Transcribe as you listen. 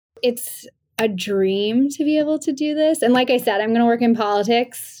It's a dream to be able to do this. And like I said, I'm going to work in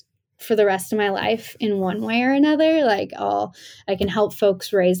politics for the rest of my life in one way or another. I can help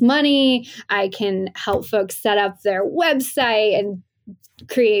folks raise money. I can help folks set up their website and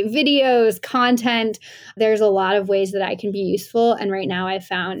create videos, content. There's a lot of ways that I can be useful. And right now I've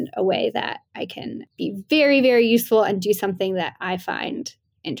found a way that I can be very, very useful and do something that I find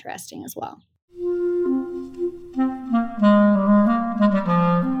interesting as well.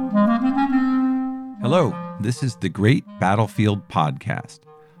 Hello, this is the Great Battlefield Podcast.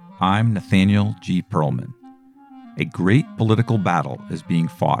 I'm Nathaniel G. Perlman. A great political battle is being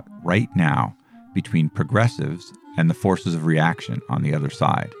fought right now between progressives and the forces of reaction on the other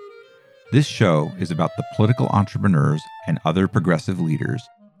side. This show is about the political entrepreneurs and other progressive leaders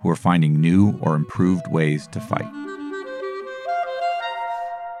who are finding new or improved ways to fight.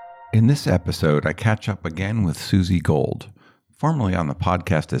 In this episode, I catch up again with Suzy Gold, formerly on the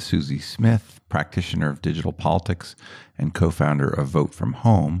podcast as Suzy Smith, practitioner of digital politics and co-founder of Vote From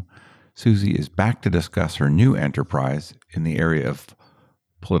Home. Suzy is back to discuss her new enterprise in the area of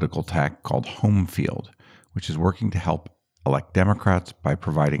political tech called HomeField, which is working to help elect Democrats by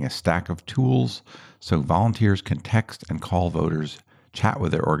providing a stack of tools so volunteers can text and call voters, chat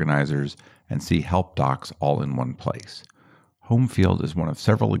with their organizers, and see help docs all in one place. HomeField is one of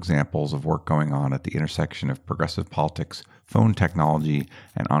several examples of work going on at the intersection of progressive politics, phone technology,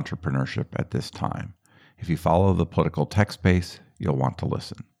 and entrepreneurship at this time. If you follow the political tech space, you'll want to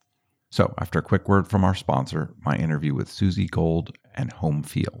listen. So, after a quick word from our sponsor, my interview with Suzy Gold and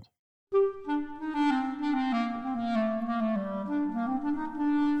HomeField.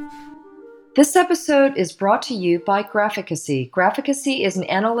 This episode is brought to you by Graphicacy. Graphicacy is an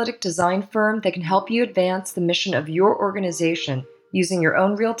analytic design firm that can help you advance the mission of your organization using your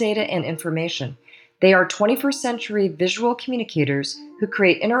own real data and information. They are 21st century visual communicators who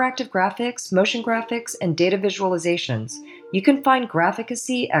create interactive graphics, motion graphics, and data visualizations. You can find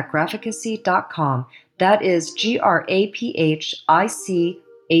Graphicacy at graphicacy.com. That is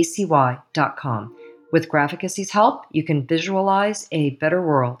GRAPHICACY.com. With Graphicacy's help, you can visualize a better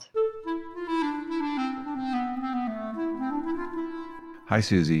world. Hi,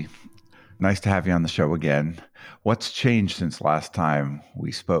 Suzy. Nice to have you on the show again. What's changed since last time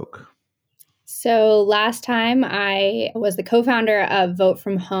we spoke? So last time I was the co-founder of Vote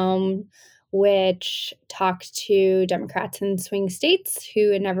From Home, which talked to Democrats in swing states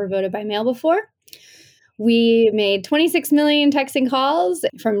who had never voted by mail before. We made 26 million texts and calls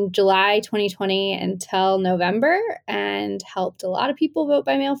from July 2020 until November and helped a lot of people vote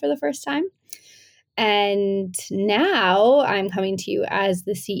by mail for the first time. And now I'm coming to you as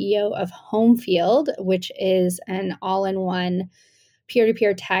the CEO of HomeField, which is an all-in-one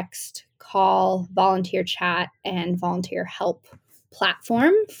peer-to-peer text, call, volunteer chat, and volunteer help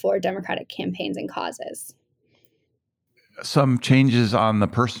platform for Democratic campaigns and causes. Some changes on the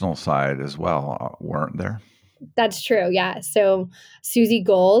personal side as well, weren't there? That's true, yeah. So Suzy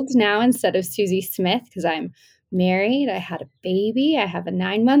Gold now instead of Suzy Smith, because I'm married, I had a baby, I have a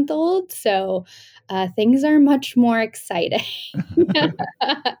 9-month-old, so things are much more exciting.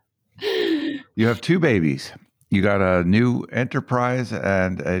 You have 2 babies. You got a new enterprise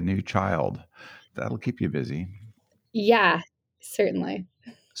and a new child. That'll keep you busy. Yeah, certainly.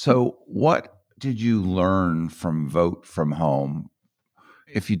 So what did you learn from Vote From Home?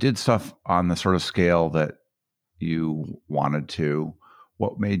 If you did stuff on the sort of scale that you wanted to,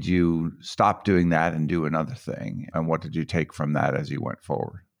 what made you stop doing that and do another thing? And what did you take from that as you went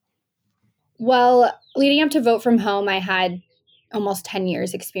forward? Well, leading up to Vote From Home, I had almost 10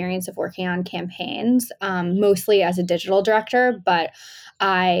 years experience of working on campaigns, mostly as a digital director, but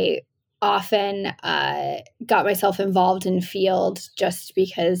I often got myself involved in field just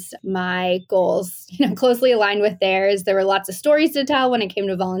because my goals, closely aligned with theirs. There were lots of stories to tell when it came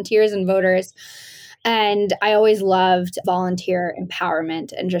to volunteers and voters. And I always loved volunteer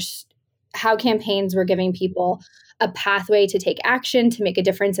empowerment and just how campaigns were giving people a pathway to take action, to make a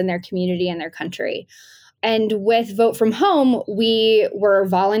difference in their community and their country. And with Vote From Home, we were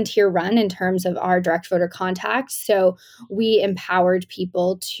volunteer run in terms of our direct voter contact. So we empowered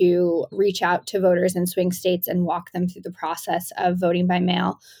people to reach out to voters in swing states and walk them through the process of voting by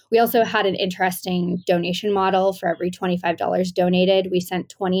mail. We also had an interesting donation model. For every $25 donated, we sent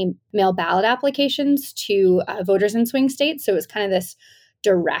 20 mail ballot applications to voters in swing states. So it was kind of this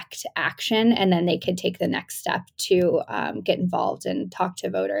direct action, and then they could take the next step to get involved and talk to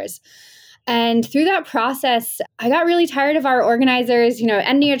voters. And through that process, I got really tired of our organizers,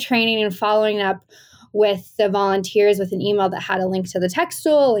 ending a training and following up with the volunteers with an email that had a link to the text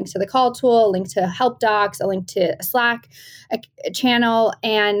tool, a link to the call tool, a link to help docs, a link to a Slack a channel.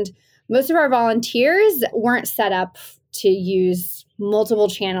 And most of our volunteers weren't set up to use multiple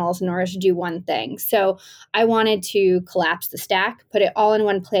channels in order to do one thing. So I wanted to collapse the stack, put it all in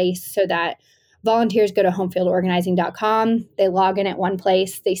one place so that volunteers go to homefieldorganizing.com. They log in at one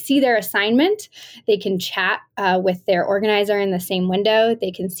place. They see their assignment. They can chat with their organizer in the same window.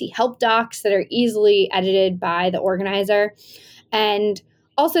 They can see help docs that are easily edited by the organizer. And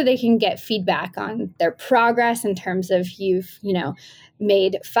also they can get feedback on their progress in terms of you've,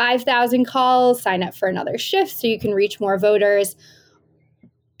 made 5,000 calls, sign up for another shift so you can reach more voters.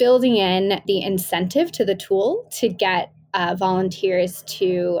 Building in the incentive to the tool to get volunteers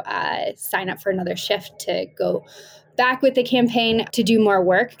to sign up for another shift, to go back with the campaign, to do more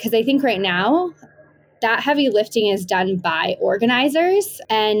work. Because I think right now that heavy lifting is done by organizers,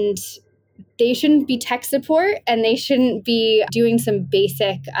 and they shouldn't be tech support, and they shouldn't be doing some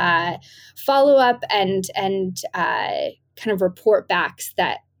basic follow-up and kind of report backs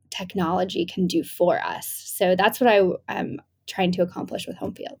that technology can do for us. So that's what I'm trying to accomplish with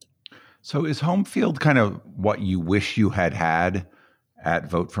HomeField. So is HomeField kind of what you wish you had at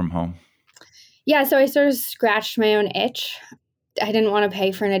Vote From Home? Yeah, so I sort of scratched my own itch. I didn't want to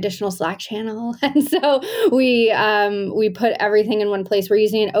pay for an additional Slack channel. And so we put everything in one place. We're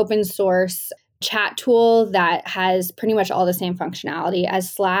using an open source chat tool that has pretty much all the same functionality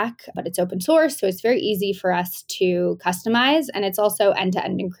as Slack, but it's open source. So it's very easy for us to customize. And it's also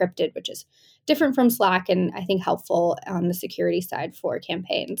end-to-end encrypted, which is different from Slack and I think helpful on the security side for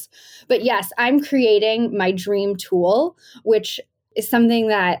campaigns. But yes, I'm creating my dream tool, which is something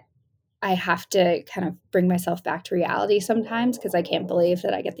that I have to kind of bring myself back to reality sometimes because I can't believe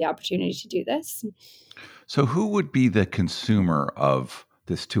that I get the opportunity to do this. So who would be the consumer of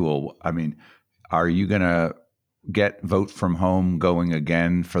this tool? I mean, are you going to get Vote From Home going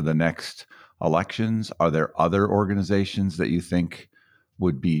again for the next elections? Are there other organizations that you think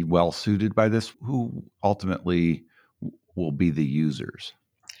would be well suited by this? Who ultimately will be the users?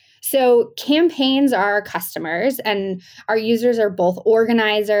 So campaigns are our customers, and our users are both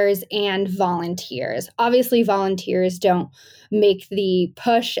organizers and volunteers. Obviously, volunteers don't make the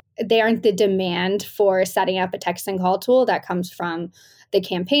push. They aren't the demand for setting up a text and call tool. That comes from the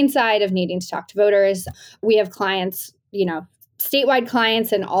campaign side of needing to talk to voters. We have clients, statewide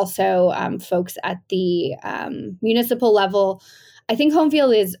clients, and also folks at the municipal level. I think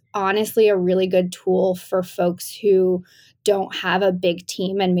HomeField is honestly a really good tool for folks who don't have a big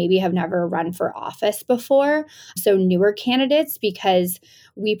team and maybe have never run for office before. So newer candidates, because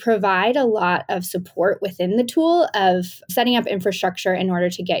we provide a lot of support within the tool of setting up infrastructure in order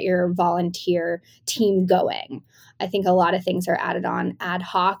to get your volunteer team going. I think a lot of things are added on ad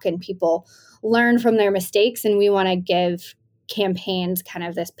hoc and people learn from their mistakes, and we want to give campaigns kind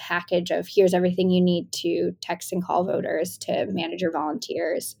of this package of here's everything you need to text and call voters to manage your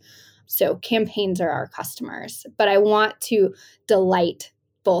volunteers. So campaigns are our customers, but I want to delight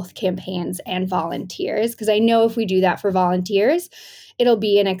both campaigns and volunteers because I know if we do that for volunteers, it'll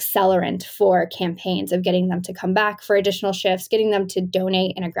be an accelerant for campaigns of getting them to come back for additional shifts, getting them to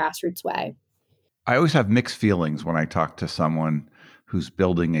donate in a grassroots way. I always have mixed feelings when I talk to someone who's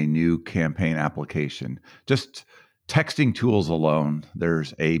building a new campaign application. Just texting tools alone,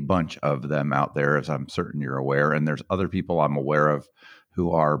 there's a bunch of them out there, as I'm certain you're aware, and there's other people I'm aware of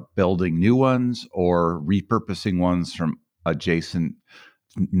who are building new ones or repurposing ones from adjacent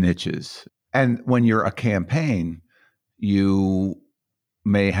niches. And when you're a campaign, you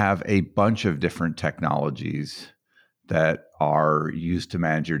may have a bunch of different technologies that are used to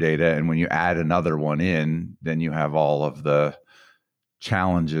manage your data. And when you add another one in, then you have all of the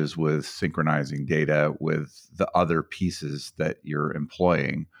challenges with synchronizing data with the other pieces that you're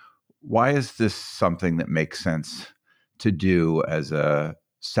employing. Why is this something that makes sense to do as a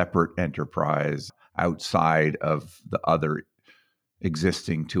separate enterprise outside of the other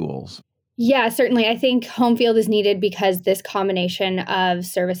existing tools? Yeah, certainly. I think HomeField is needed because this combination of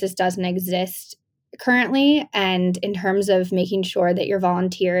services doesn't exist currently. And in terms of making sure that your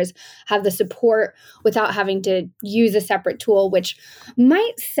volunteers have the support without having to use a separate tool, which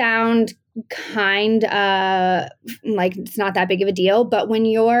might sound kind of like it's not that big of a deal, but when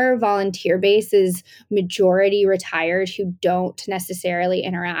your volunteer base is majority retired who don't necessarily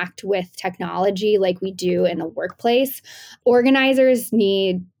interact with technology like we do in the workplace, organizers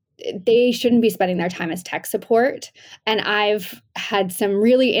they shouldn't be spending their time as tech support. And I've had some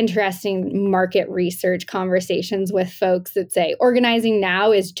really interesting market research conversations with folks that say organizing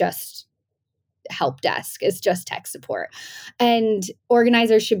now is just help desk. It's just tech support. And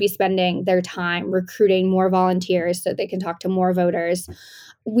organizers should be spending their time recruiting more volunteers so they can talk to more voters.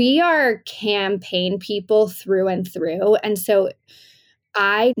 We are campaign people through and through. And so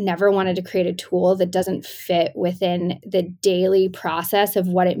I never wanted to create a tool that doesn't fit within the daily process of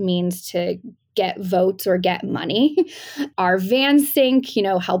what it means to get votes or get money. Our Van sync,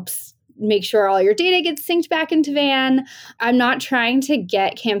 helps make sure all your data gets synced back into Van. I'm not trying to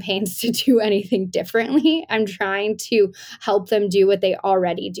get campaigns to do anything differently. I'm trying to help them do what they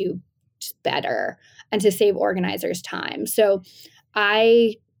already do just better and to save organizers time. So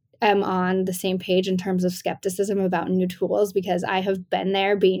I am on the same page in terms of skepticism about new tools because I have been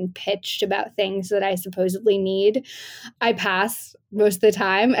there being pitched about things that I supposedly need. I pass most of the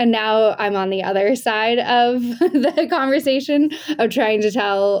time. And now I'm on the other side of the conversation of trying to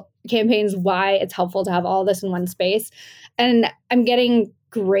tell campaigns why it's helpful to have all this in one space. And I'm getting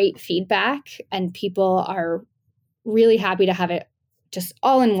great feedback, and people are really happy to have it just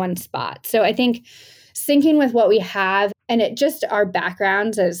all in one spot. So I think syncing with what we have and it just our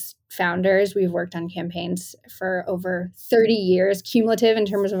backgrounds as founders, we've worked on campaigns for over 30 years cumulative in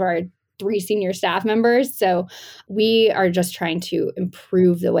terms of our 3 senior staff members. So we are just trying to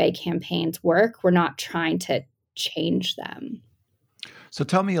improve the way campaigns work. We're not trying to change them. So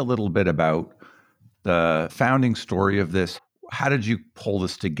tell me a little bit about the founding story of this. How did you pull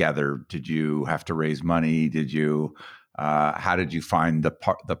this together? Did you have to raise money? How did you find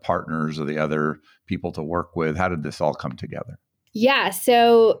the partners or the other people to work with? How did this all come together? Yeah,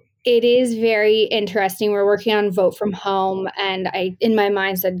 so it is very interesting. We're working on Vote from Home, and I, in my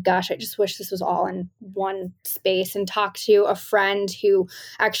mind, said, gosh, I just wish this was all in one space, and talked to a friend who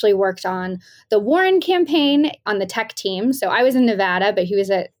actually worked on the Warren campaign on the tech team. So I was in Nevada, but he was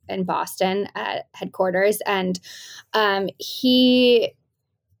in Boston at headquarters, and he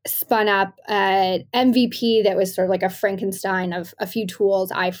spun up an MVP that was sort of like a Frankenstein of a few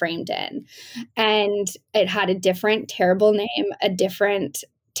tools I framed in. And it had a different, terrible name, a different,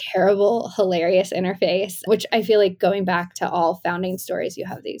 terrible, hilarious interface, which I feel like going back to all founding stories, you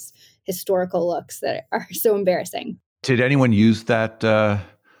have these historical looks that are so embarrassing. Did anyone use that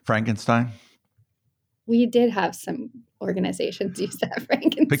Frankenstein? We did have some organizations use that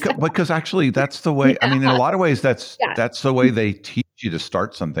Frankenstein. Because actually that's the way, I mean, in a lot of ways, that's the way they teach you to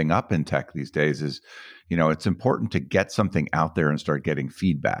start something up in tech these days is, it's important to get something out there and start getting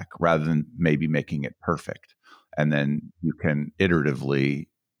feedback rather than maybe making it perfect. And then you can iteratively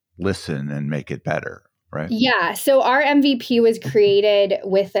listen and make it better, right? Yeah. So our MVP was created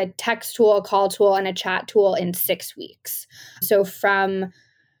with a text tool, a call tool, and a chat tool in 6 weeks. So from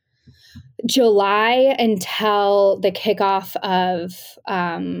July until the kickoff of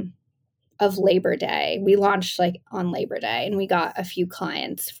Labor Day. We launched on Labor Day, and we got a few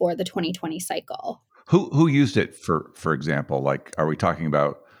clients for the 2020 cycle. Who used it for example? Like, are we talking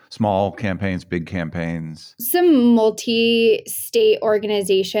about small campaigns, big campaigns? Some multi-state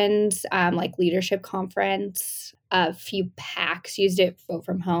organizations, like Leadership Conference. A few PACs used it. Vote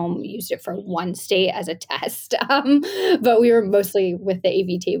from Home used it for one state as a test, but we were mostly with the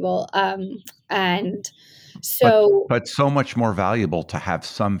AV table. And so, but so much more valuable to have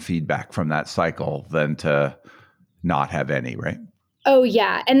some feedback from that cycle than to not have any, right? Oh,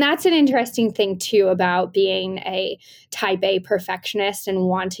 yeah. And that's an interesting thing, too, about being a type A perfectionist and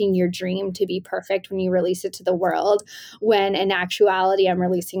wanting your dream to be perfect when you release it to the world, when in actuality, I'm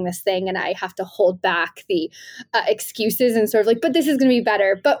releasing this thing and I have to hold back the excuses and sort of but this is going to be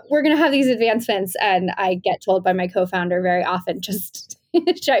better, but we're going to have these advancements. And I get told by my co-founder very often, just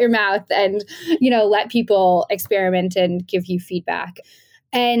shut your mouth and, let people experiment and give you feedback.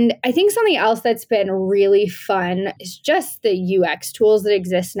 And I think something else that's been really fun is just the UX tools that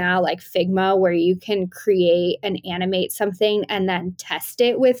exist now, like Figma, where you can create and animate something and then test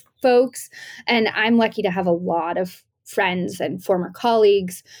it with folks. And I'm lucky to have a lot of friends and former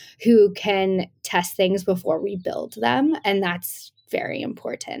colleagues who can test things before we build them. And that's very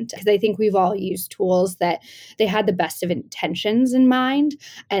important because I think we've all used tools that they had the best of intentions in mind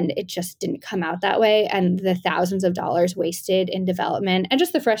and it just didn't come out that way. And the thousands of dollars wasted in development and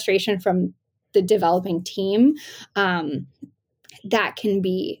just the frustration from the developing team, that can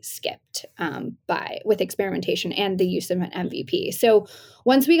be skipped with experimentation and the use of an MVP. So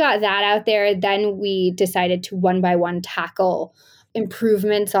once we got that out there, then we decided to one by one tackle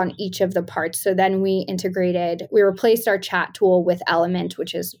improvements on each of the parts. So then we replaced our chat tool with Element,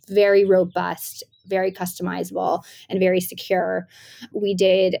 which is very robust, very customizable and very secure. We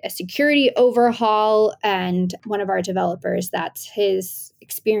did a security overhaul, and one of our developers, that's his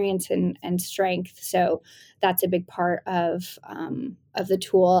experience and strength. So that's a big part of the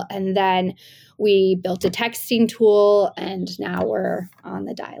tool. And then we built a texting tool, and now we're on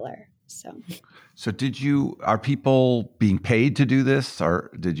the dialer. So are people being paid to do this, or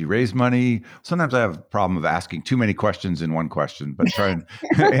did you raise money? Sometimes I have a problem of asking too many questions in one question, but try and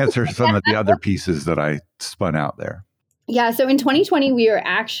answer some of the other pieces that I spun out there. Yeah. So in 2020, we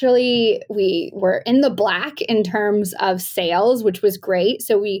were in the black in terms of sales, which was great.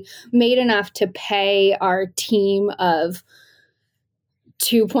 So we made enough to pay our team of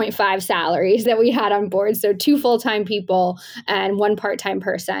 2.5 salaries that we had on board. So 2 full-time people and 1 part-time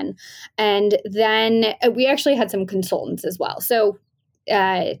person. And then we actually had some consultants as well. So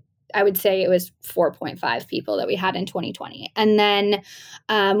I would say it was 4.5 people that we had in 2020. And then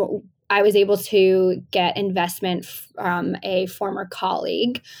I was able to get investment from a former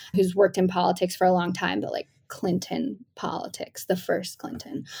colleague who's worked in politics for a long time, but like Clinton politics, the first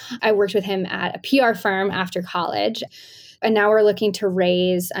Clinton. I worked with him at a PR firm after college. And now we're looking to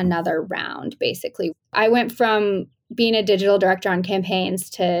raise another round, basically. I went from being a digital director on campaigns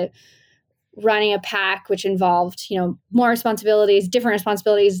to running a PAC, which involved, more responsibilities, different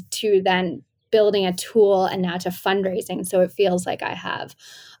responsibilities, to then building a tool, and now to fundraising. So it feels like I have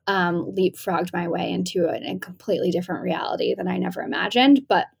leapfrogged my way into a completely different reality than I never imagined.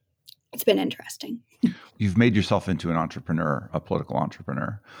 But it's been interesting. You've made yourself into an entrepreneur, a political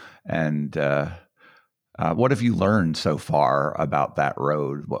entrepreneur. And what have you learned so far about that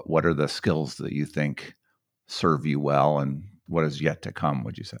road? What are the skills that you think serve you well, and what is yet to come,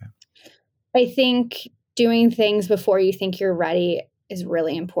 would you say? I think doing things before you think you're ready is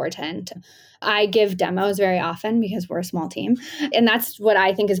really important. I give demos very often because we're a small team. And that's what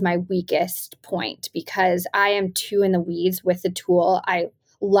I think is my weakest point, because I am too in the weeds with the tool. I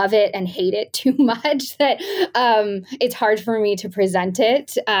love it and hate it too much that it's hard for me to present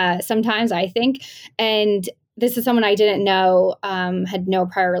it sometimes, I think. And this is someone I didn't know, had no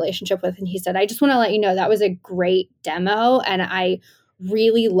prior relationship with. And he said, I just want to let you know that was a great demo. And I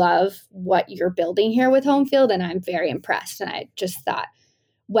really love what you're building here with HomeField. And I'm very impressed. And I just thought,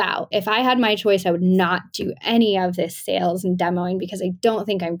 wow, if I had my choice, I would not do any of this sales and demoing because I don't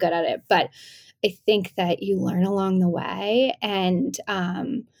think I'm good at it. But I think that you learn along the way. And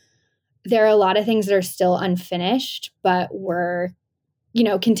there are a lot of things that are still unfinished, but we're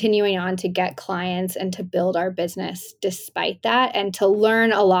continuing on to get clients and to build our business despite that, and to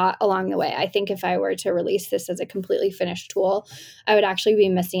learn a lot along the way. I think if I were to release this as a completely finished tool, I would actually be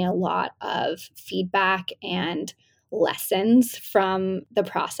missing a lot of feedback and lessons from the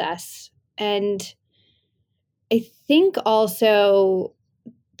process. And I think also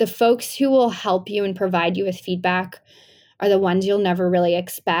the folks who will help you and provide you with feedback are the ones you'll never really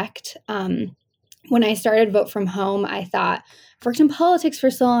expect. When I started Vote From Home, I thought, I've worked in politics for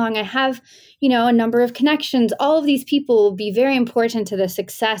so long. I have, a number of connections. All of these people will be very important to the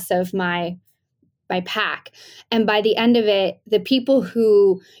success of my PAC. And by the end of it, the people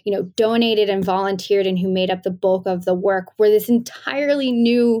who, donated and volunteered and who made up the bulk of the work were this entirely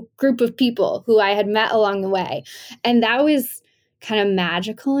new group of people who I had met along the way. And that was kind of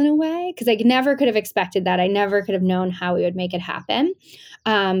magical in a way, because I never could have expected that. I never could have known how we would make it happen.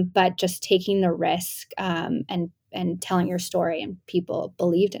 But just taking the risk and telling your story, and people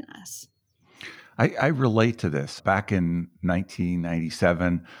believed in us. I relate to this. Back in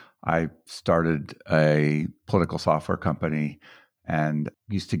 1997, I started a political software company and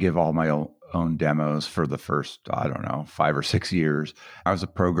used to give all my own demos for the first, 5 or 6 years. I was a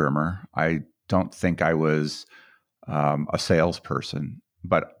programmer. I don't think I was a salesperson,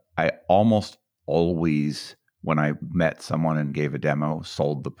 but I almost always, when I met someone and gave a demo,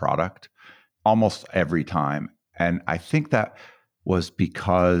 sold the product almost every time. And I think that was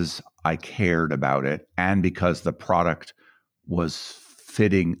because I cared about it and because the product was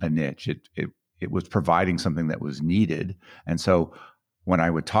fitting a niche. It was providing something that was needed. And so when I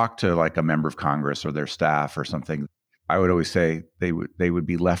would talk to like a member of Congress or their staff or something, I would always say they would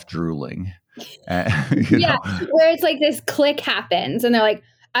be left drooling. Where it's like this click happens and they're like,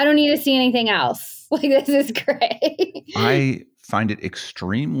 I don't need to see anything else. Like, this is great. I find it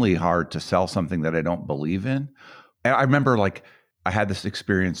extremely hard to sell something that I don't believe in. And I remember I had this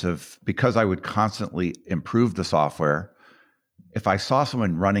experience of, because I would constantly improve the software, if I saw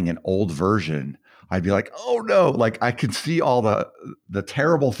someone running an old version, I'd be like, oh no, I could see all the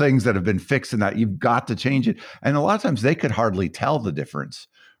terrible things that have been fixed in that. You've got to change it. And a lot of times they could hardly tell the difference.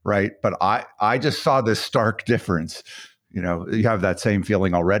 Right. But I just saw this stark difference. You have that same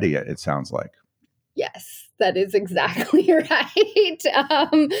feeling already, it sounds like. Yes, that is exactly right.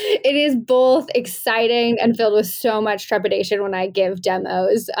 It is both exciting and filled with so much trepidation when I give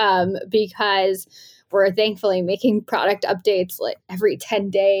demos, because we're thankfully making product updates like every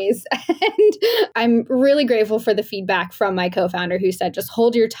 10 days. And I'm really grateful for the feedback from my co-founder who said, just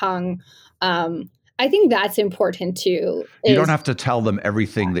hold your tongue. I think that's important too. You don't have to tell them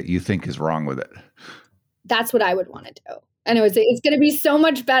everything that you think is wrong with it. That's what I would want to do. And it was, it's going to be so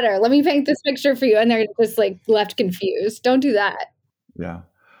much better. Let me paint this picture for you. And they're just like left confused. Don't do that. Yeah.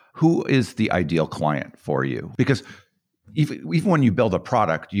 Who is the ideal client for you? Because even when you build a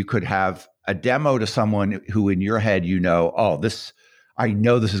product, you could have a demo to someone who in your head, I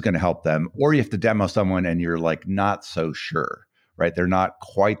know this is going to help them. Or you have to demo someone and you're like, not so sure, right? They're not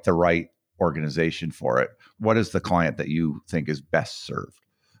quite the right organization for it. What is the client that you think is best served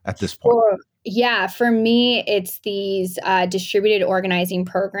at this point? Yeah, for me, it's these distributed organizing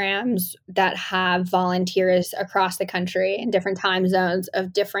programs that have volunteers across the country in different time zones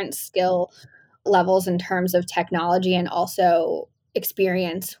of different skill levels in terms of technology and also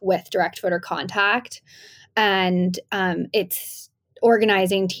experience with direct voter contact. And it's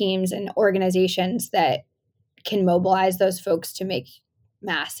organizing teams and organizations that can mobilize those folks to make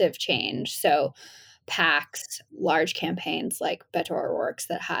massive change. So PACs, large campaigns like Beto O'Rourke's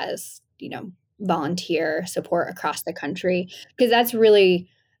that has, volunteer support across the country. Because that's really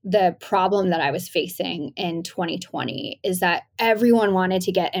the problem that I was facing in 2020 is that everyone wanted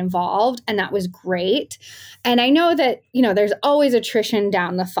to get involved, and that was great. And I know that, there's always attrition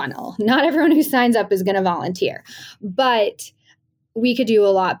down the funnel. Not everyone who signs up is going to volunteer, but we could do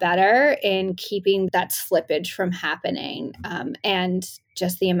a lot better in keeping that slippage from happening, and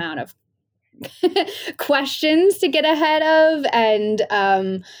just the amount of questions to get ahead of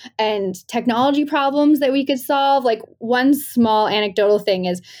and technology problems that we could solve. Like one small anecdotal thing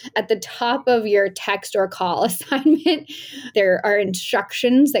is at the top of your text or call assignment, there are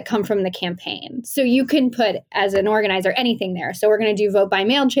instructions that come from the campaign. So you can put as an organizer anything there. So we're going to do vote by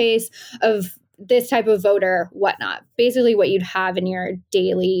mail chase of this type of voter, whatnot. Basically what you'd have in your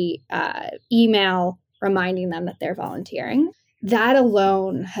daily email reminding them that they're volunteering. That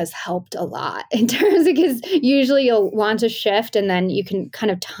alone has helped a lot in terms of, because usually you'll launch a shift and then you can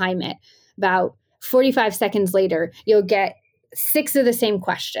kind of time it. About 45 seconds later, you'll get 6 of the same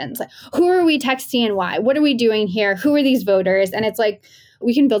questions. Like, who are we texting and why? What are we doing here? Who are these voters? And it's like,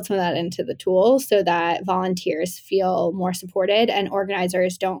 we can build some of that into the tool so that volunteers feel more supported and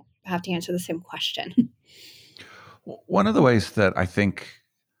organizers don't have to answer the same question. One of the ways that I think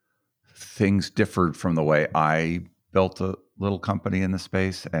things differed from the way I built a little company in the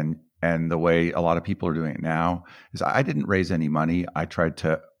space and the way a lot of people are doing it now is I didn't raise any money. I tried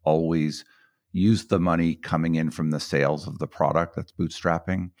to always use the money coming in from the sales of the product, that's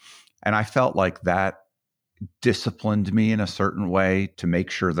bootstrapping. And I felt like that disciplined me in a certain way to make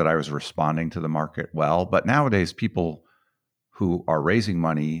sure that I was responding to the market well. But nowadays, people who are raising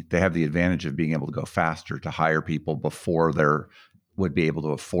money, they have the advantage of being able to go faster to hire people before they're would be able to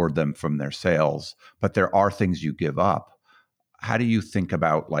afford them from their sales. But there are things you give up. How do you think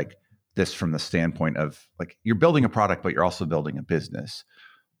about like this from the standpoint of like you're building a product, but you're also building a business?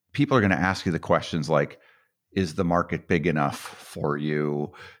 People are going to ask you the questions like, is the market big enough for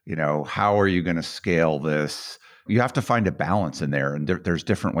you? How are you going to scale this? You have to find a balance in there. And there's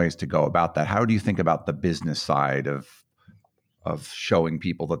different ways to go about that. How do you think about the business side of showing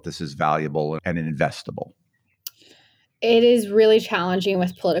people that this is valuable and investable? It is really challenging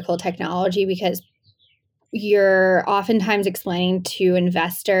with political technology because you're oftentimes explaining to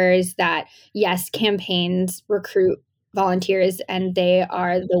investors that, yes, campaigns recruit volunteers and they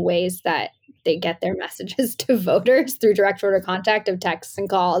are the ways that they get their messages to voters through direct voter contact of texts and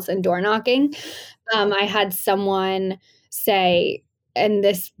calls and door knocking. I had someone say, and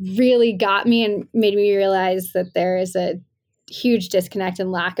this really got me and made me realize that there is a huge disconnect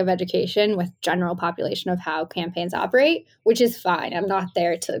and lack of education with general population of how campaigns operate, which is fine. I'm not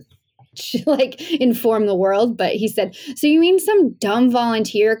there to inform the world. But he said, so you mean some dumb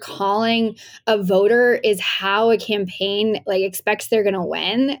volunteer calling a voter is how a campaign expects they're going to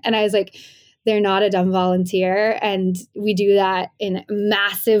win? And I was like, they're not a dumb volunteer. And we do that in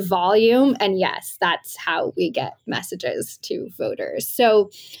massive volume. And yes, that's how we get messages to voters.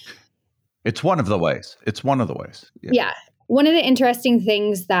 So it's one of the ways. Yeah. One of the interesting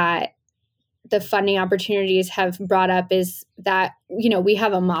things that the funding opportunities have brought up is that, we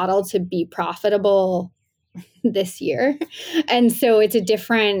have a model to be profitable this year. And so it's a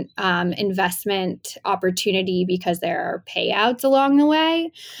different investment opportunity because there are payouts along the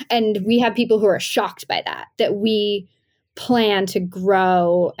way. And we have people who are shocked by that we plan to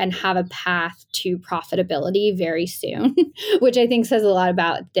grow and have a path to profitability very soon, which I think says a lot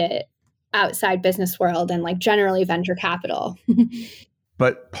about the outside business world and like generally venture capital.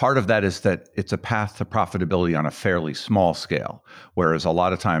 But part of that is that it's a path to profitability on a fairly small scale, whereas a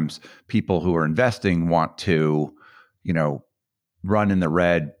lot of times people who are investing want to, run in the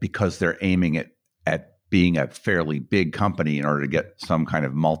red because they're aiming at being a fairly big company in order to get some kind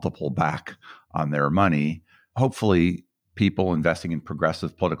of multiple back on their money. Hopefully, people investing in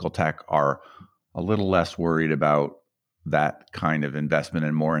progressive political tech are a little less worried about that kind of investment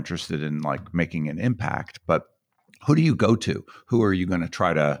and more interested in like making an impact. But who do you go to? Who are you going to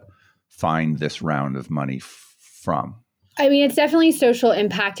try to find this round of money from? I mean, it's definitely social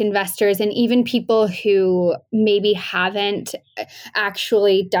impact investors and even people who maybe haven't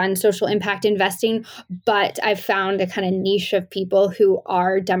actually done social impact investing, but I've found a kind of niche of people who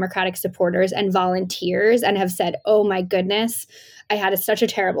are Democratic supporters and volunteers and have said, oh my goodness, I had such a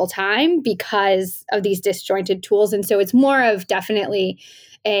terrible time because of these disjointed tools. And so it's more of definitely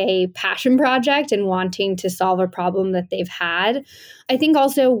a passion project and wanting to solve a problem that they've had. I think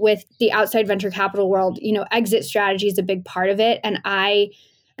also with the outside venture capital world, exit strategy is a big part of it. And I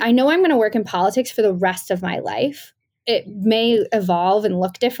know I'm going to work in politics for the rest of my life. It may evolve and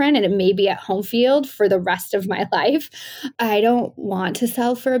look different, and it may be at HomeField for the rest of my life. I don't want to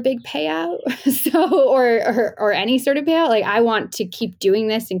sell for a big payout, or any sort of payout. Like I want to keep doing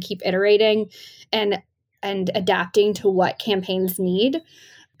this and keep iterating and adapting to what campaigns need.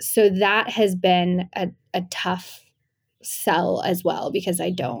 So that has been a tough sell as well because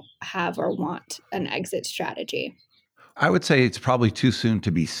I don't have or want an exit strategy. I would say it's probably too soon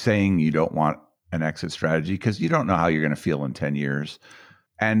to be saying you don't want an exit strategy because you don't know how you're going to feel in 10 years.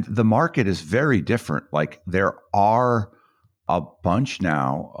 And the market is very different. Like there are a bunch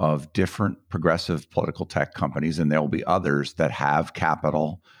now of different progressive political tech companies, and there will be others that have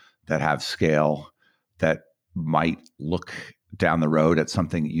capital, that have scale, that might look down the road at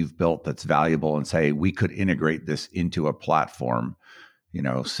something that you've built that's valuable and say, we could integrate this into a platform,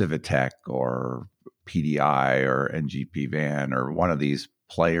 Civitech or PDI or NGP Van or one of these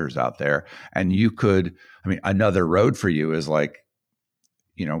players out there. And you could, another road for you is like,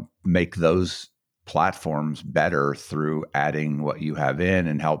 make those platforms better through adding what you have in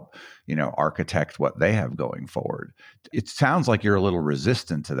and help, architect what they have going forward. It sounds like you're a little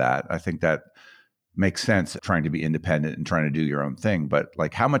resistant to that. I think that makes sense, trying to be independent and trying to do your own thing. But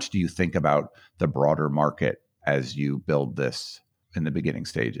like, how much do you think about the broader market as you build this in the beginning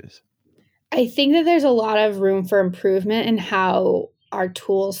stages? I think that there's a lot of room for improvement in how our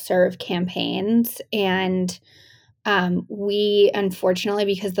tools serve campaigns. And we, unfortunately,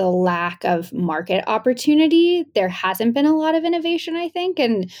 because of the lack of market opportunity, there hasn't been a lot of innovation, I think.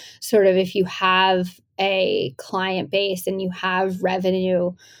 And sort of if you have a client base and you have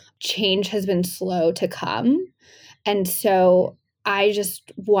revenue, change has been slow to come. And so I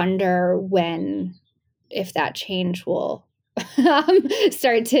just wonder if that change will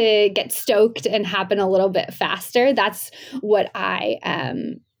start to get stoked and happen a little bit faster. That's what I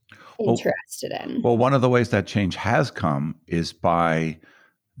am interested in. Well, one of the ways that change has come is by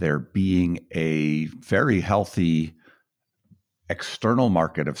there being a very healthy external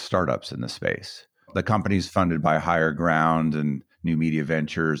market of startups in the space. The companies funded by Higher Ground and New Media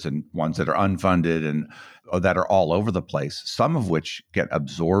Ventures and ones that are unfunded and that are all over the place, some of which get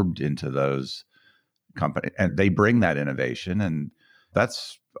absorbed into those companies, and they bring that innovation. And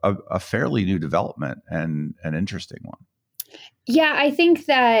that's a fairly new development and an interesting one. Yeah, I think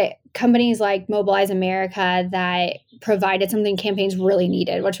that companies like Mobilize America that provided something campaigns really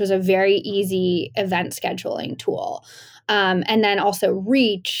needed, which was a very easy event scheduling tool. And then also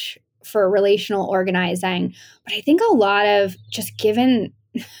Reach for relational organizing. But I think a lot of just given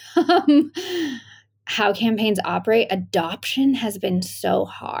how campaigns operate, adoption has been so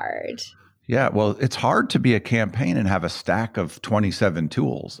hard. Yeah, well, it's hard to be a campaign and have a stack of 27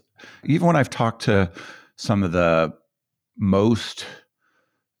 tools. Even when I've talked to some of the most,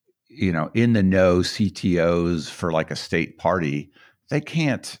 in the know CTOs for like a state party, they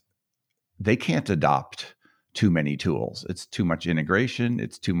can't adopt too many tools. It's too much integration.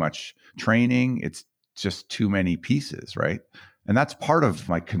 It's too much training. It's just too many pieces, right? And that's part of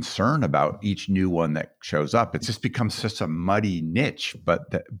my concern about each new one that shows up. It just becomes such a muddy niche. But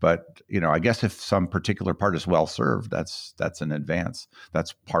I guess if some particular part is well served, that's an advance.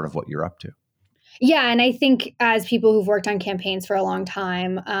 That's part of what you're up to. Yeah, and I think as people who've worked on campaigns for a long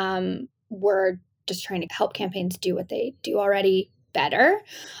time, we're just trying to help campaigns do what they do already better.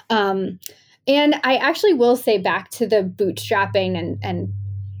 And I actually will say back to the bootstrapping and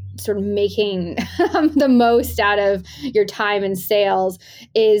sort of making the most out of your time in sales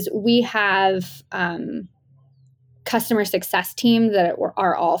is we have customer success team that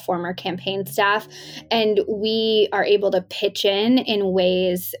are all former campaign staff, and we are able to pitch in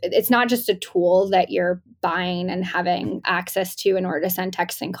ways. It's not just a tool that you're buying and having access to in order to send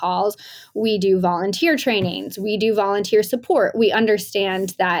texts and calls. We do volunteer trainings, we do volunteer support. We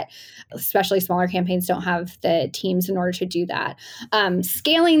understand that especially smaller campaigns don't have the teams in order to do that.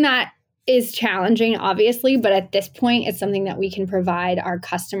 Scaling that is challenging, obviously, but at this point it's something that we can provide our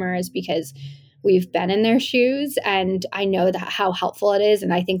customers because we've been in their shoes, and I know that how helpful it is.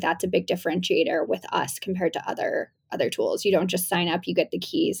 And I think that's a big differentiator with us compared to other tools. You don't just sign up, you get the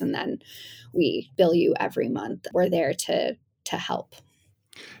keys, and then we bill you every month. We're there to help.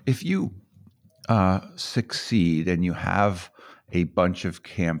 If you succeed and you have a bunch of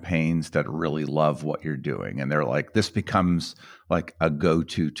campaigns that really love what you're doing, and they're like, this becomes like a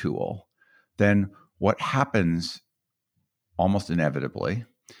go-to tool, then what happens almost inevitably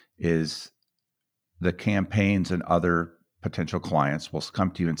is the campaigns and other potential clients will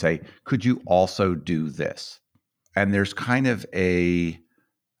come to you and say, could you also do this? And there's kind of a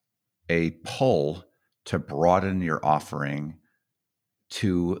pull to broaden your offering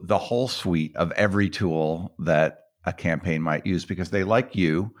to the whole suite of every tool that a campaign might use because they like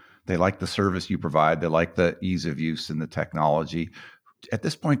you, they like the service you provide, they like the ease of use and the technology. At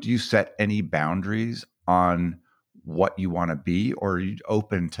this point, do you set any boundaries on what you want to be, or are you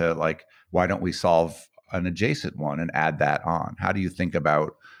open to like, why don't we solve an adjacent one and add that on? How do you think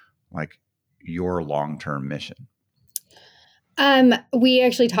about like your long-term mission? We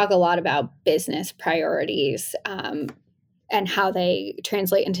actually talk a lot about business priorities and how they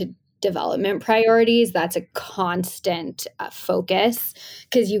translate into development priorities. That's a constant focus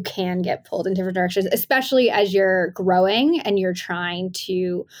because you can get pulled in different directions, especially as you're growing and you're trying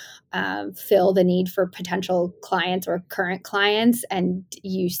to fill the need for potential clients or current clients, and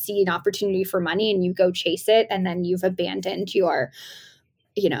you see an opportunity for money and you go chase it, and then you've abandoned your,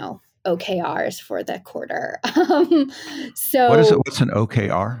 OKRs for the quarter. So what is it? What's an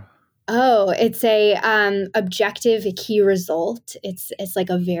OKR? Oh, it's a objective, a key result. It's like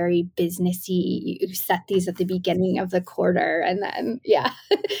a very businessy. You set these at the beginning of the quarter, and then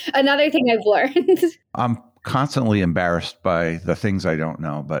another thing I've learned. I'm constantly embarrassed by the things I don't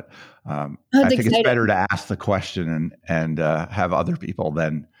know, but I think exciting. it's better to ask the question and have other people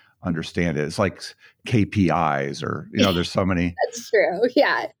then understand it. It's like KPIs, or there's so many. That's true.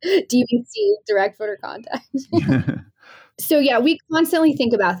 Yeah, DVC, direct voter contact. So we constantly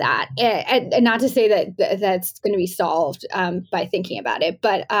think about that, and not to say that that's going to be solved by thinking about it,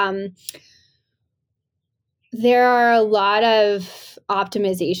 but there are a lot of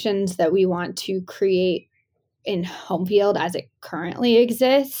optimizations that we want to create in HomeField as it currently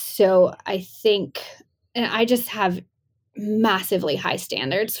exists. So I think, and I just have massively high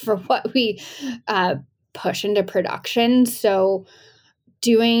standards for what we push into production. So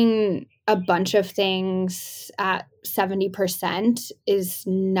doing a bunch of things at 70% is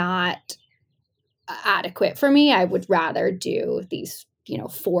not adequate for me. I would rather do these,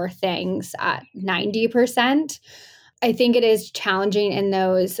 4 things at 90%. I think it is challenging in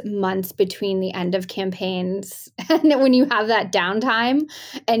those months between the end of campaigns and when you have that downtime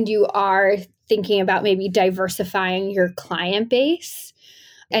and you are thinking about maybe diversifying your client base.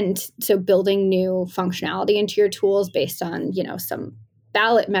 And so building new functionality into your tools based on, some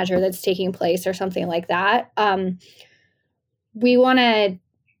ballot measure that's taking place or something like that. We want to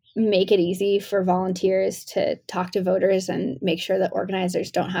make it easy for volunteers to talk to voters and make sure that organizers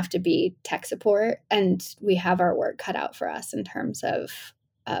don't have to be tech support. And we have our work cut out for us in terms of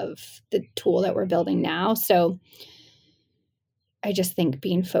the tool that we're building now. So I just think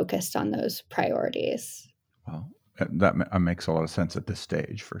being focused on those priorities. Well, that makes a lot of sense at this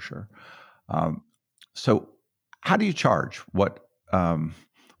stage for sure. So how do you charge? What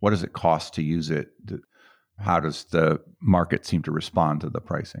does it cost to use it? How does the market seem to respond to the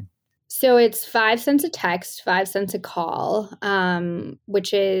pricing? So it's 5 cents a text, 5 cents a call,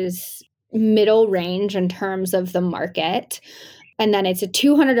 which is middle range in terms of the market. And then it's a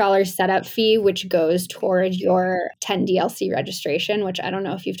 $200 setup fee, which goes toward your 10 DLC registration, which I don't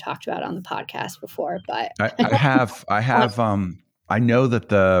know if you've talked about on the podcast before, but I have. I know that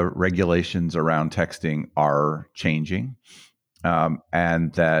the regulations around texting are changing,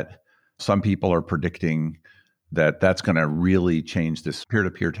 and that some people are predicting that that's going to really change this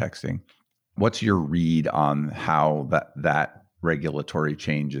peer-to-peer texting. What's your read on how that regulatory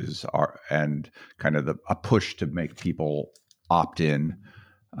changes are, and kind of a push to make people opt in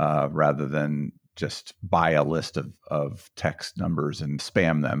rather than just buy a list of text numbers and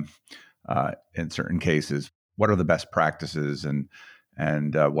spam them in certain cases. What are the best practices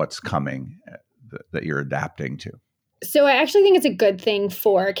and what's coming that you're adapting to? So I actually think it's a good thing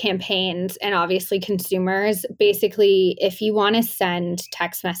for campaigns and obviously consumers. Basically, if you want to send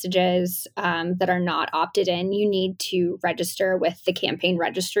text messages that are not opted in, you need to register with the campaign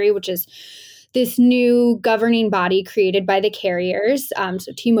registry, which is this new governing body created by the carriers.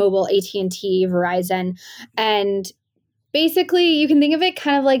 So T-Mobile, AT&T, Verizon, and basically, you can think of it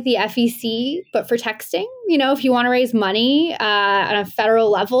kind of like the FEC, but for texting. If you want to raise money on a federal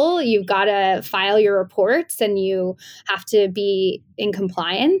level, you've got to file your reports and you have to be in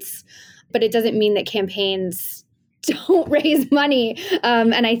compliance. But it doesn't mean that campaigns don't raise money.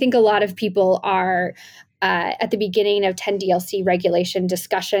 And I think a lot of people are at the beginning of 10DLC regulation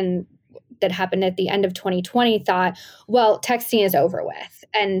discussion that happened at the end of 2020 thought, well, texting is over with.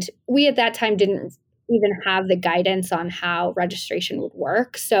 And we at that time didn't even have the guidance on how registration would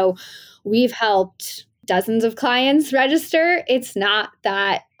work. So we've helped dozens of clients register. It's not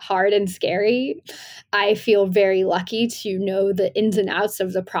that hard and scary. I feel very lucky to know the ins and outs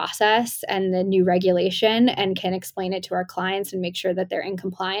of the process and the new regulation and can explain it to our clients and make sure that they're in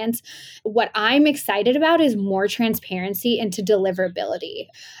compliance. What I'm excited about is more transparency into deliverability.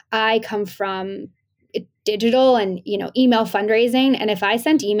 I come from digital and email fundraising, and if I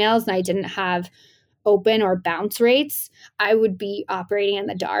sent emails and I didn't have open or bounce rates, I would be operating in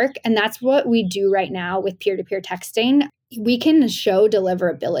the dark. And that's what we do right now with peer-to-peer texting. We can show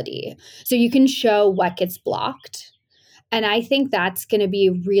deliverability. So you can show what gets blocked. And I think that's going to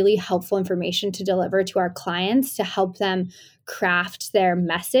be really helpful information to deliver to our clients to help them craft their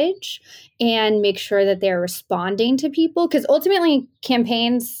message and make sure that they're responding to people. Because ultimately,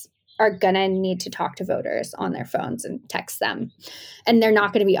 campaigns are going to need to talk to voters on their phones and text them, and they're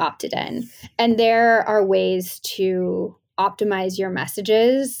not going to be opted in. And there are ways to optimize your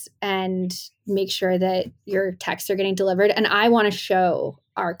messages and make sure that your texts are getting delivered. And I want to show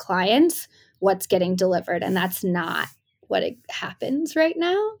our clients what's getting delivered, and that's not what happens right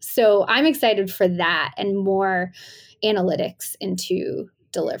now. So I'm excited for that and more analytics into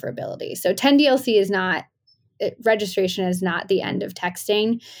deliverability. So 10DLC is not registration is not the end of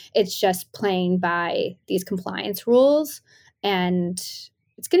texting. It's just playing by these compliance rules, and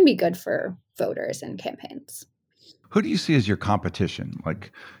it's going to be good for voters and campaigns. Who do you see as your competition?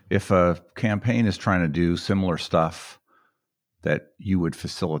 Like if a campaign is trying to do similar stuff that you would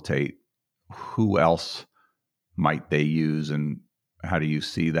facilitate, who else might they use and how do you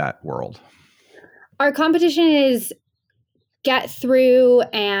see that world? Our competition is Get Through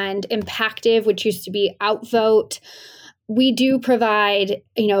and Impactive, which used to be Outvote. We do provide,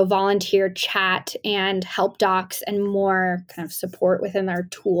 volunteer chat and help docs and more kind of support within our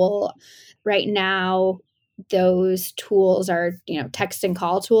tool. Right now, those tools are, text and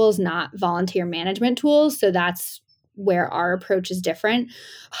call tools, not volunteer management tools. So that's where our approach is different.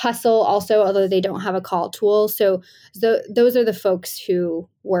 Hustle also, although they don't have a call tool. So those are the folks who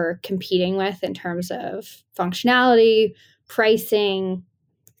we're competing with in terms of functionality, pricing,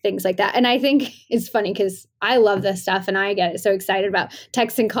 things like that. And I think it's funny because I love this stuff and I get so excited about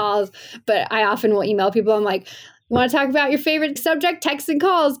texts and calls, but I often will email people. I'm like, you want to talk about your favorite subject? Texts and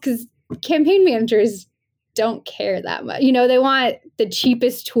calls, because campaign managers don't care that much. They want the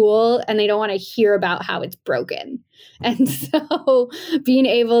cheapest tool and they don't want to hear about how it's broken. And so being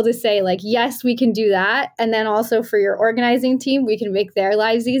able to say like, yes, we can do that. And then also for your organizing team, we can make their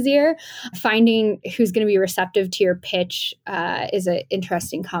lives easier. Finding who's going to be receptive to your pitch is an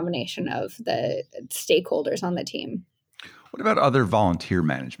interesting combination of the stakeholders on the team. What about other volunteer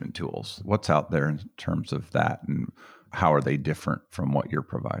management tools? What's out there in terms of that and how are they different from what you're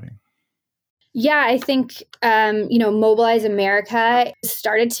providing? Yeah, I think, Mobilize America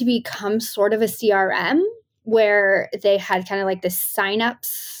started to become sort of a CRM where they had kind of like the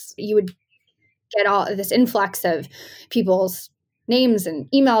signups. You would get all this influx of people's names and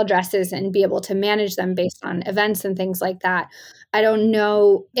email addresses and be able to manage them based on events and things like that. I don't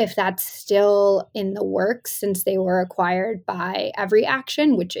know if that's still in the works since they were acquired by Every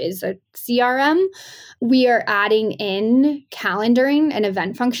Action, which is a CRM. We are adding in calendaring and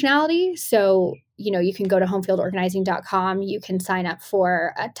event functionality. So, you can go to homefieldorganizing.com. You can sign up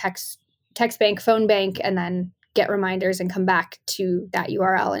for a text bank, phone bank, and then get reminders and come back to that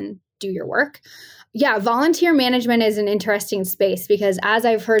URL and do your work. Yeah, volunteer management is an interesting space because as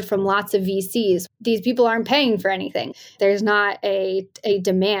I've heard from lots of VCs, these people aren't paying for anything. There's not a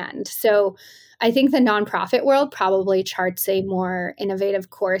demand. So I think the nonprofit world probably charts a more innovative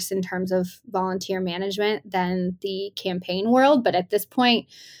course in terms of volunteer management than the campaign world. But at this point,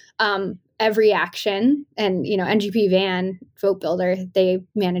 every action. And, NGP Van, Vote Builder, they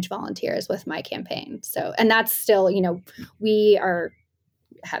manage volunteers with my campaign. So, and that's still, we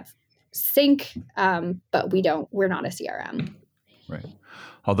have sync, but we're not a CRM. Right.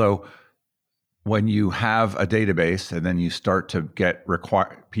 Although when you have a database and then you start to get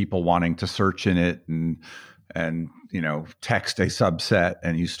people wanting to search in it and text a subset,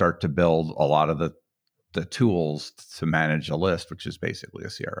 and you start to build a lot of the tools to manage a list, which is basically a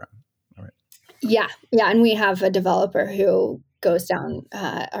CRM. All right. Yeah. And we have a developer who goes down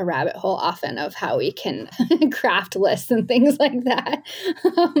a rabbit hole often of how we can craft lists and things like that.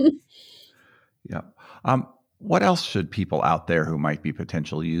 Yeah. What else should people out there who might be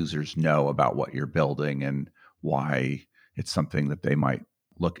potential users know about what you're building and why it's something that they might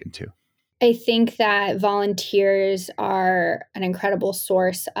look into? I think that volunteers are an incredible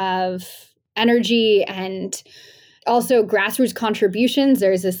source of energy and also grassroots contributions.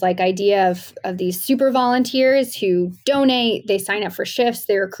 There's this idea of these super volunteers who donate, they sign up for shifts,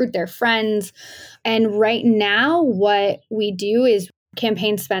 they recruit their friends. And right now, what we do is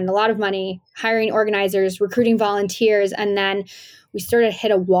campaigns spend a lot of money hiring organizers, recruiting volunteers, and then we sort of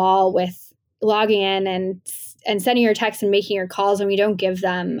hit a wall with logging in and sending your texts and making your calls, and we don't give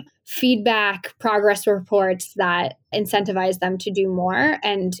them feedback, progress reports that incentivize them to do more.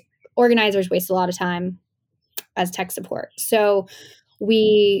 And organizers waste a lot of time as tech support. So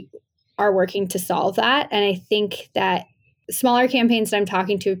we are working to solve that. And I think that smaller campaigns that I'm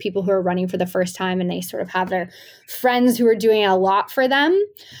talking to, people who are running for the first time and they sort of have their friends who are doing a lot for them.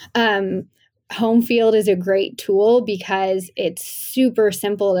 HomeField is a great tool because it's super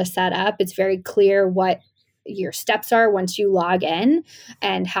simple to set up. It's very clear what your steps are once you log in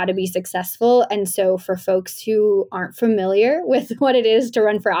and how to be successful. And so for folks who aren't familiar with what it is to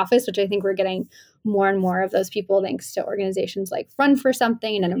run for office, which I think we're getting more and more of those people thanks to organizations like Run for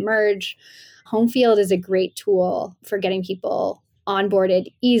Something and Emerge, HomeField is a great tool for getting people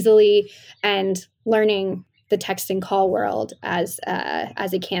onboarded easily and learning the text and call world as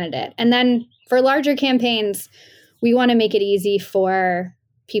a candidate. And then for larger campaigns, we want to make it easy for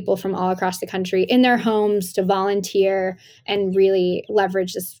people from all across the country in their homes to volunteer and really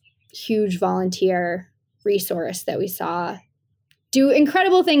leverage this huge volunteer resource that we saw do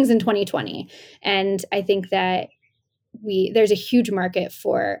incredible things in 2020. And I think that there's a huge market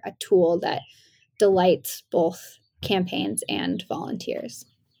for a tool that delights both campaigns and volunteers.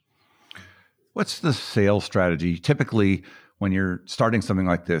 What's the sales strategy? Typically, when you're starting something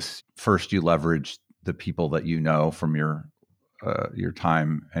like this, first you leverage the people that you know from your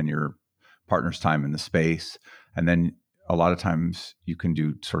time and your partner's time in the space. And then a lot of times you can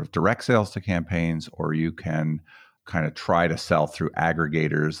do sort of direct sales to campaigns, or you can kind of try to sell through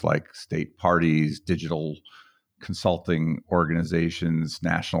aggregators like state parties, digital consulting organizations,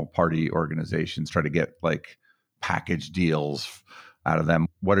 national party organizations, try to get package deals out of them.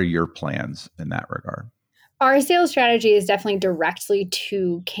 What are your plans in that regard? Our sales strategy is definitely directly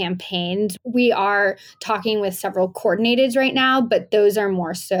to campaigns. We are talking with several coordinateds right now, but those are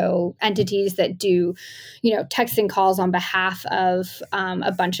more so entities that do, text and calls on behalf of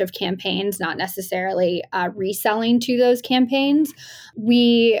a bunch of campaigns, not necessarily reselling to those campaigns.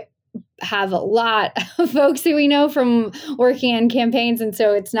 We have a lot of folks who we know from working in campaigns. And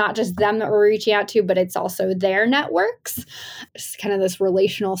so it's not just them that we're reaching out to, but it's also their networks. It's kind of this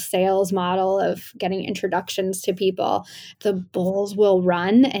relational sales model of getting introductions to people. The bulls will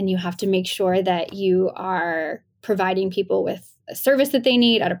run, and you have to make sure that you are providing people with a service that they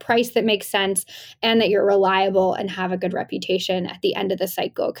need at a price that makes sense, and that you're reliable and have a good reputation at the end of the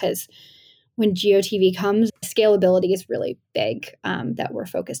cycle. Because when GeoTV comes, scalability is really big that we're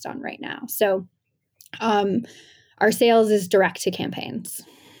focused on right now. So our sales is direct to campaigns.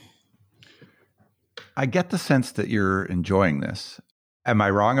 I get the sense that you're enjoying this. Am I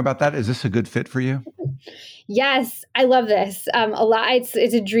wrong about that? Is this a good fit for you? Yes, I love this.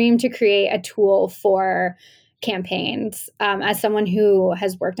 It's a dream to create a tool for campaigns. As someone who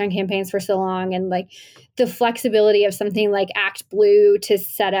has worked on campaigns for so long, and the flexibility of something like ActBlue to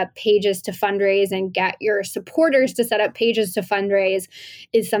set up pages to fundraise and get your supporters to set up pages to fundraise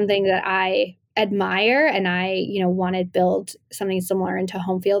is something that I admire. And I, want to build something similar into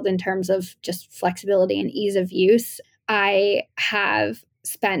HomeField in terms of just flexibility and ease of use. I have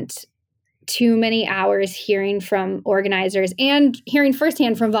spent too many hours hearing from organizers and hearing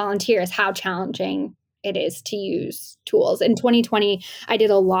firsthand from volunteers how challenging it is to use tools. In 2020, I did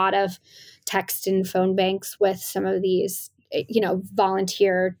a lot of text and phone banks with some of these,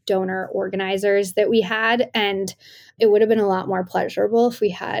 volunteer donor organizers that we had. And it would have been a lot more pleasurable if we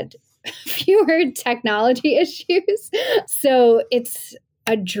had fewer technology issues. So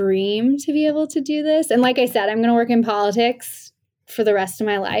a dream to be able to do this. And like I said, I'm going to work in politics for the rest of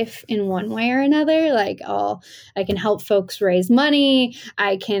my life in one way or another. I can help folks raise money.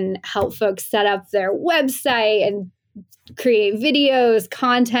 I can help folks set up their website and create videos,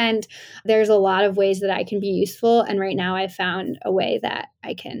 content. There's a lot of ways that I can be useful. And right now I found a way that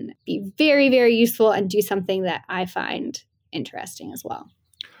I can be very, very useful and do something that I find interesting as well.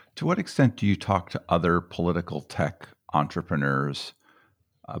 To what extent do you talk to other political tech entrepreneurs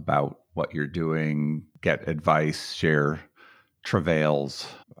about what you're doing, get advice, share travails?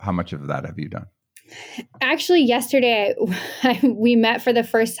 How much of that have you done? Actually, yesterday we met for the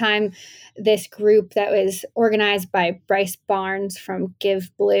first time, this group that was organized by Bryce Barnes from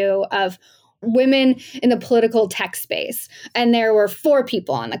Give Blue of women in the political tech space. And there were 4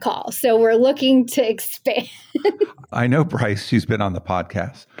 people on the call. So we're looking to expand. I know Bryce, she's been on the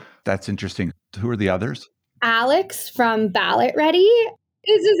podcast. That's interesting. Who are the others? Alex from Ballot Ready.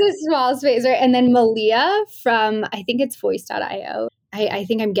 This is a small space, right? And then Malia from, I think it's voice.io. I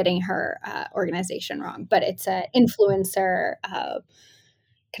think I'm getting her organization wrong, but it's an influencer kind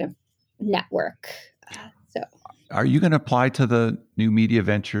of network. So, are you going to apply to the new media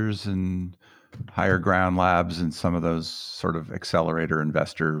ventures and Higher Ground Labs and some of those sort of accelerator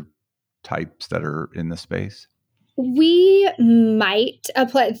investor types that are in the space? We might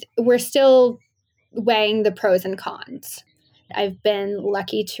apply. We're still weighing the pros and cons. I've been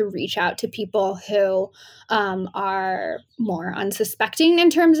lucky to reach out to people who are more unsuspecting in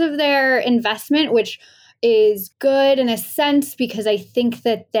terms of their investment, which is good in a sense because I think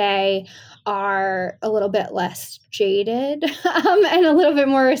that they are a little bit less jaded and a little bit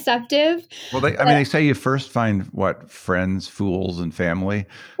more receptive. Well, they say you first find what friends, fools, and family.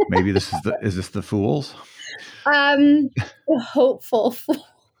 Maybe is this the fools? Hopeful fools.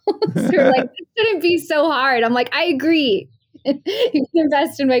 You're like, it shouldn't be so hard. I'm like, I agree. You can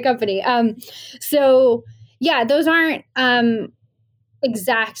invest in my company. So yeah, those aren't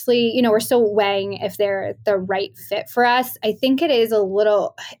exactly, we're still weighing if they're the right fit for us. I think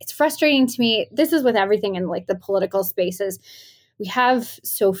it's frustrating to me. This is with everything in like the political spaces. We have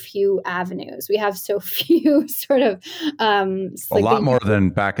so few avenues. We have so few sort of a lot more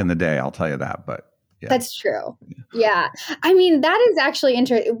than back in the day, I'll tell you that, but yeah. That's true. Yeah. I mean, that is actually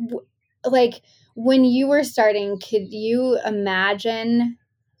interesting. Like when you were starting, could you imagine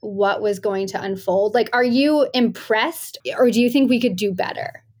what was going to unfold? Like, are you impressed or do you think we could do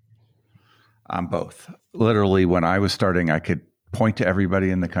better? Both. Literally, when I was starting, I could point to everybody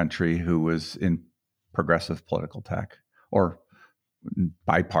in the country who was in progressive political tech or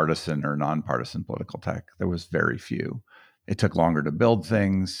bipartisan or nonpartisan political tech. There was very few. It took longer to build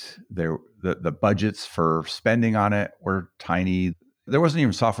things. The budgets for spending on it were tiny. There wasn't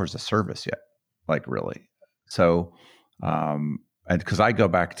even software as a service yet, like really. So, and because I go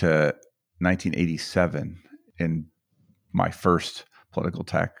back to 1987 in my first political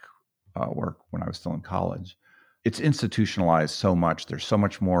tech work when I was still in college. It's institutionalized so much. There's so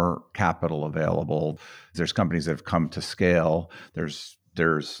much more capital available. There's companies that have come to scale. There's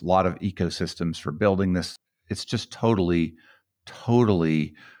a lot of ecosystems for building this. It's just totally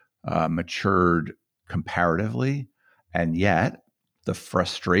matured comparatively. And yet the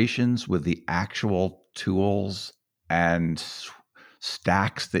frustrations with the actual tools and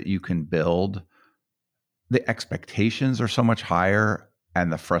stacks that you can build, the expectations are so much higher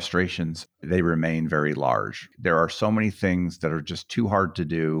and the frustrations, they remain very large. There are so many things that are just too hard to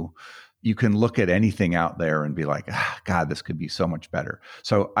do. You can look at anything out there and be like, God, this could be so much better.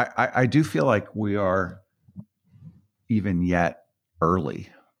 So I do feel like we are even yet early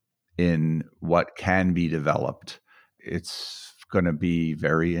in what can be developed. It's going to be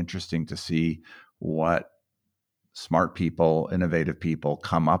very interesting to see what smart people, innovative people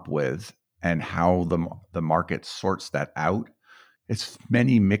come up with and how the market sorts that out. It's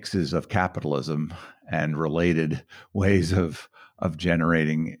many mixes of capitalism and related ways of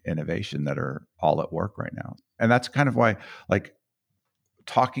generating innovation that are all at work right now. And that's kind of why, like,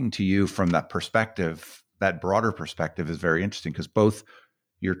 talking to you from that perspective, that broader perspective is very interesting because both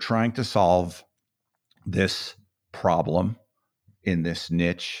you're trying to solve this problem in this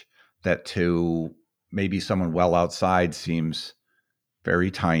niche that to maybe someone well outside seems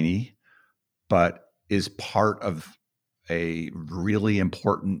very tiny, but is part of a really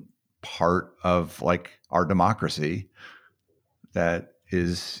important part of like our democracy that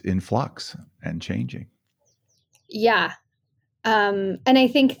is in flux and changing. Yeah. And I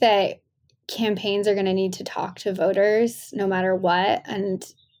think that campaigns are going to need to talk to voters no matter what. And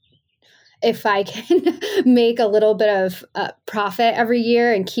if I can make a little bit of profit every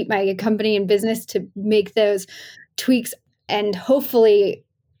year and keep my company in business to make those tweaks and hopefully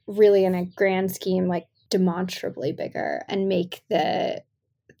really in a grand scheme, like demonstrably bigger, and make the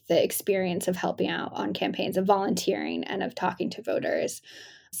experience of helping out on campaigns, of volunteering and of talking to voters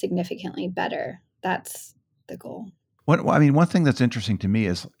significantly better. That's the goal. One thing that's interesting to me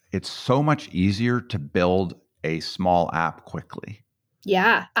is it's so much easier to build a small app quickly.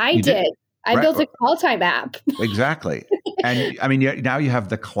 Yeah, I did. I built a call time app. Exactly. And I mean, now you have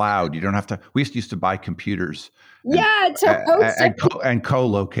the cloud. You don't have to, we used to buy computers and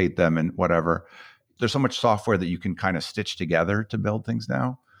co-locate them and whatever. There's so much software that you can kind of stitch together to build things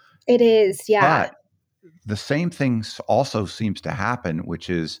now. It is, yeah. But the same thing also seems to happen, which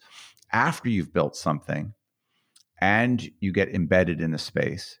is after you've built something and you get embedded in a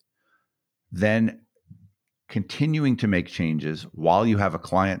space, then continuing to make changes while you have a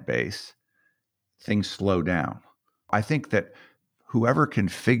client base, things slow down. I think that whoever can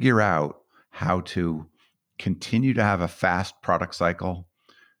figure out how to continue to have a fast product cycle,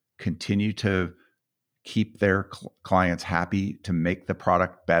 continue to keep their clients happy, to make the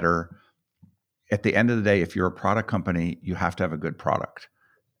product better. At the end of the day, if you're a product company, you have to have a good product.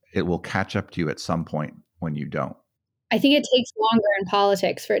 It will catch up to you at some point when you don't. I think it takes longer in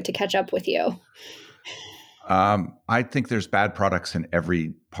politics for it to catch up with you. I think there's bad products in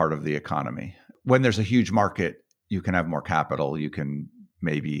every part of the economy. When there's a huge market, you can have more capital. You can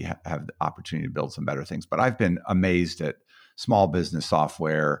maybe have the opportunity to build some better things. But I've been amazed at small business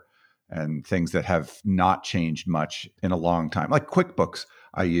software and things that have not changed much in a long time. Like QuickBooks,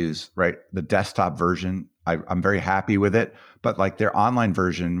 I use, right? The desktop version, I'm very happy with it. But like their online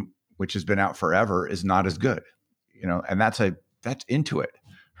version, which has been out forever, is not as good. And that's Intuit,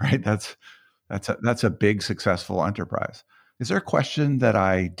 right? That's a big successful enterprise. Is there a question that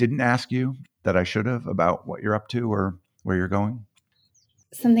I didn't ask you that I should have about what you're up to or where you're going?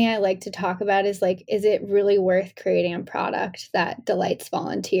 Something I like to talk about is is it really worth creating a product that delights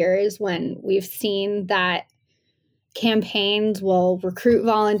volunteers when we've seen that campaigns will recruit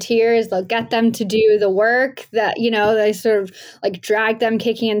volunteers, they'll get them to do the work that, they sort of like drag them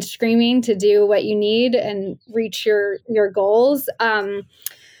kicking and screaming to do what you need and reach your goals.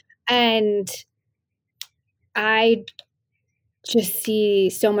 And I just see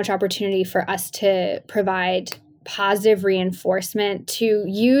so much opportunity for us to provide positive reinforcement, to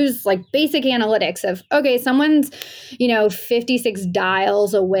use like basic analytics of, okay, someone's, 56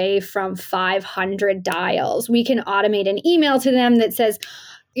 dials away from 500 dials. We can automate an email to them that says,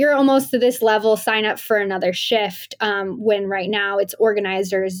 you're almost to this level, sign up for another shift. When right now it's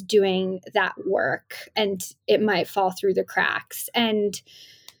organizers doing that work and it might fall through the cracks. And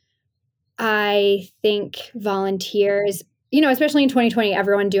I think volunteers, especially in 2020,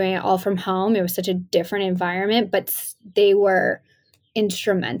 everyone doing it all from home. It was such a different environment, but they were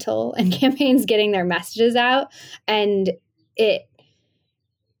instrumental in campaigns getting their messages out. And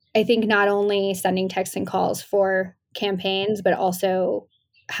I think not only sending texts and calls for campaigns, but also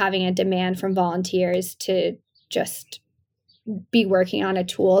having a demand from volunteers to just be working on a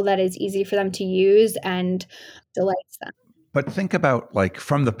tool that is easy for them to use and delights them. But think about like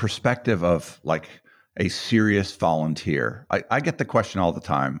from the perspective of like a serious volunteer. I get the question all the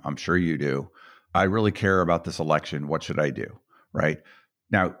time. I'm sure you do. I really care about this election. What should I do? Right?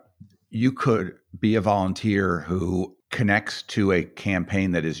 Now, you could be a volunteer who connects to a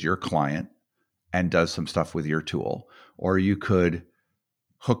campaign that is your client and does some stuff with your tool. Or you could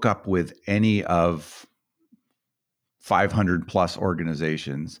hook up with any of 500 plus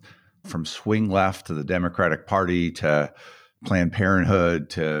organizations, from Swing Left to the Democratic Party to Planned Parenthood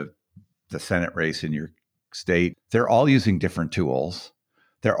to the Senate race in your state. They're all using different tools.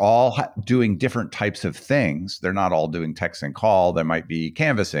 They're all doing different types of things. They're not all doing text and call. There might be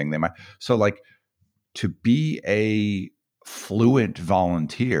canvassing. So like to be a fluent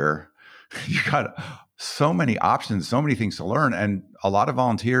volunteer, you got so many options, so many things to learn. And a lot of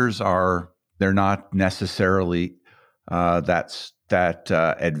volunteers they're not necessarily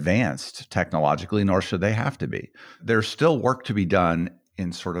that advanced technologically, nor should they have to be. There's still work to be done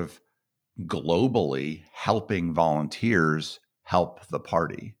in sort of globally helping volunteers help the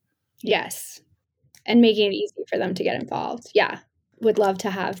party. Yes. And making it easy for them to get involved. Yeah. Would love to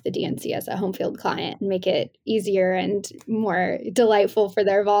have the DNC as a HomeField client and make it easier and more delightful for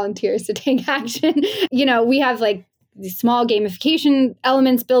their volunteers to take action. We have like these small gamification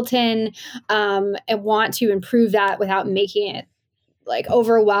elements built in, and want to improve that without making it like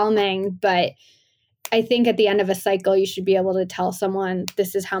overwhelming. But I think at the end of a cycle, you should be able to tell someone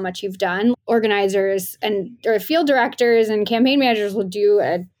this is how much you've done. Organizers or field directors and campaign managers will do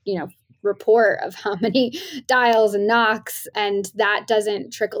a report of how many dials and knocks, and that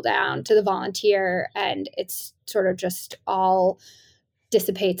doesn't trickle down to the volunteer, and it's sort of just all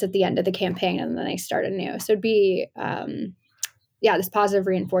dissipates at the end of the campaign, and then they start anew. So it'd be this positive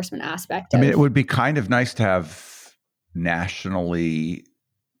reinforcement aspect. I mean, it would be kind of nice to have nationally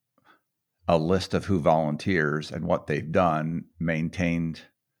a list of who volunteers and what they've done maintained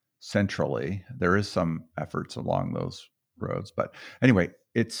centrally. There is some efforts along those roads, but anyway,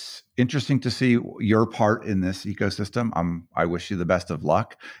 it's interesting to see your part in this ecosystem. I wish you the best of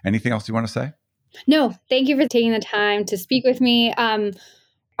luck. Anything else you want to say? No, thank you for taking the time to speak with me.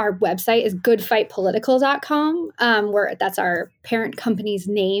 Our website is goodfightpolitical.com, where that's our parent company's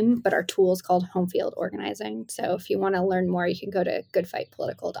name, but our tool is called HomeField Organizing. So if you want to learn more, you can go to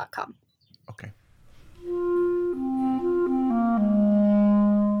goodfightpolitical.com. Okay.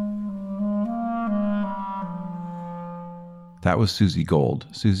 That was Suzy Gold.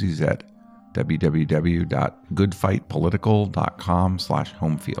 Suzy's at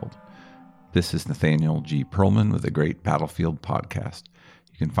www.goodfightpolitical.com/homefield. This is Nathaniel G. Perlman with the Great Battlefield Podcast.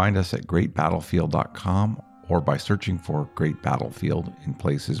 You can find us at greatbattlefield.com or by searching for Great Battlefield in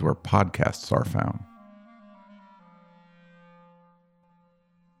places where podcasts are found.